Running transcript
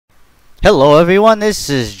Hello everyone,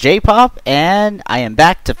 this is J-Pop, and I am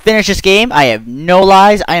back to finish this game. I have no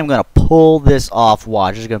lies, I am gonna pull this off.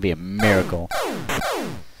 Watch, this is gonna be a miracle.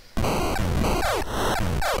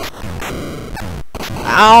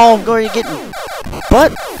 Ow, I'm going to get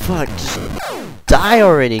butt fuck. Just die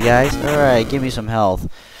already, guys. Alright, give me some health.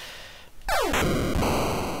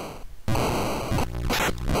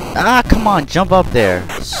 Ah, come on, jump up there.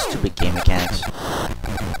 Stupid game mechanics.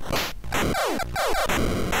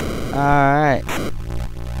 Alright.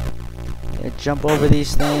 Jump over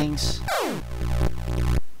these things.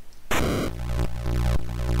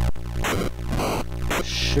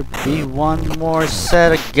 Should be one more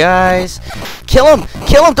set of guys. Kill him!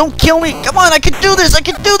 Kill him! Don't kill me! Come on, I can do this! I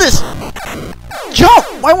can do this! Jump!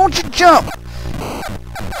 Why won't you jump?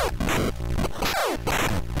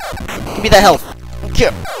 Give me that health.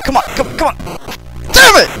 Here. Come on, come on.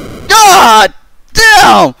 Damn it! God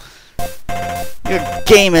damn! Your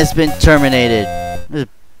game has been terminated. This is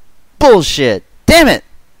bullshit. Damn it!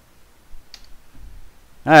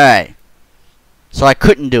 Alright. So I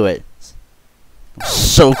couldn't do it. I'm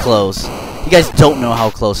so close. You guys don't know how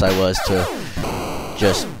close I was to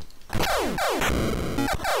just...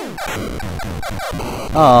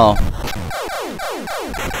 Oh.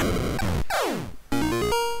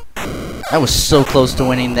 I was so close to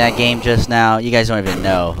winning that game just now. You guys don't even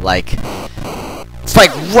know. Like, it's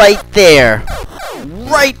like right there.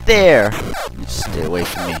 Right there. Just stay away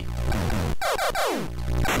from me.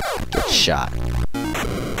 Get shot.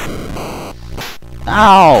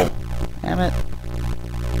 Ow! Damn it.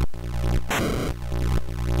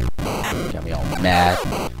 Got me all mad.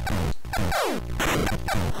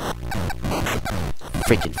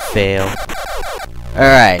 Freaking fail.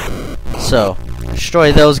 Alright. So,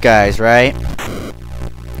 destroy those guys, right?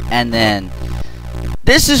 And then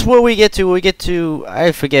this is where we get to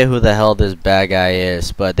I forget who the hell this bad guy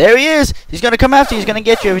is, but there he is. He's gonna come after you. He's gonna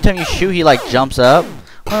get you every time you shoot. He like jumps up.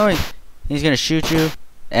 He's gonna shoot you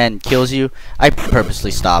and kills you. I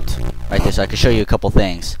purposely stopped right there so I can show you a couple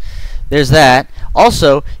things. There's that.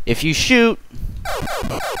 Also, if you shoot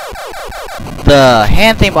the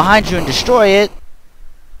hand thing behind you and destroy it,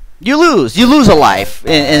 you lose. You lose a life.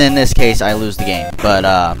 And in this case, I lose the game. But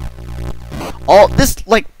all this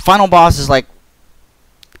like final boss is like,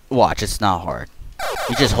 watch, it's not hard.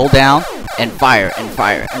 You just hold down and fire and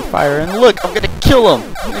fire and fire, and look, I'm gonna kill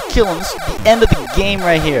him. I'm gonna kill him. This is the end of the game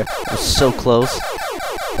right here. It was so close.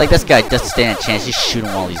 Like, this guy doesn't stand a chance. Just shoot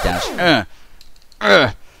him while he's down.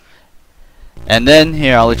 And then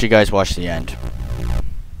here, I'll let you guys watch the end.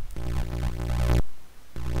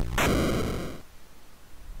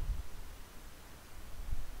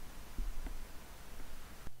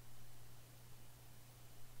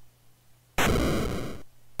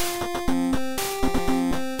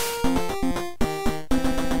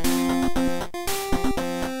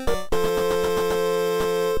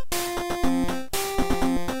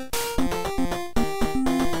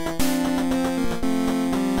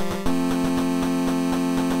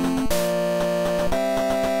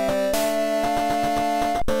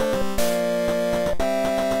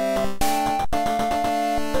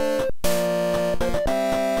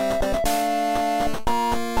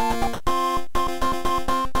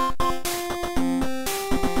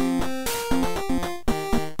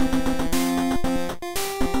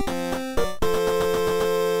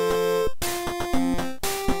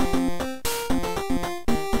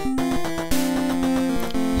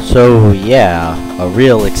 So yeah, a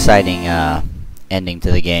real exciting ending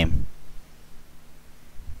to the game.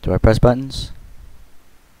 Do I press buttons?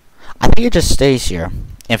 I think it just stays here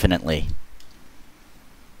infinitely.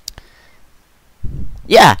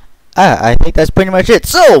 Yeah, I think that's pretty much it.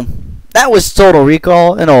 So that was Total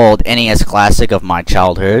Recall, an old NES classic of my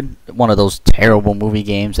childhood. One of those terrible movie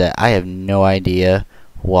games that I have no idea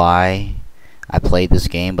why I played this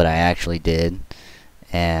game, but I actually did.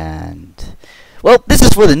 And well, this is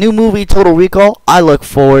for the new movie, Total Recall. I look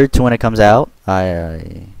forward to when it comes out.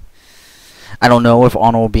 I don't know if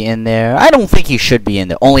Arnold will be in there. I don't think he should be in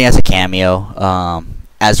there. Only as a cameo.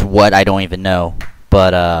 As what, I don't even know.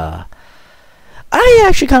 But, I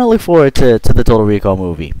actually kind of look forward to the Total Recall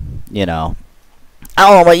movie. You know. I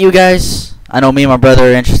don't know about you guys. I know me and my brother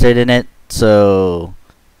are interested in it. So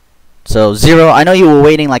Zero, I know you were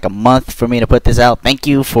waiting like a month for me to put this out. Thank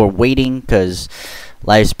you for waiting, because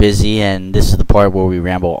life's busy, and this is the part where we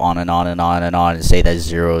ramble on and on and on and on and say that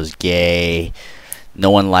Zero is gay. No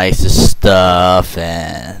one likes his stuff,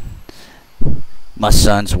 and my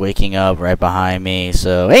son's waking up right behind me.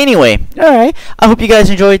 So anyway, alright, I hope you guys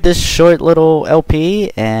enjoyed this short little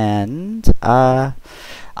LP, and I'll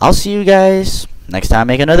see you guys next time I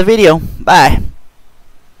make another video. Bye.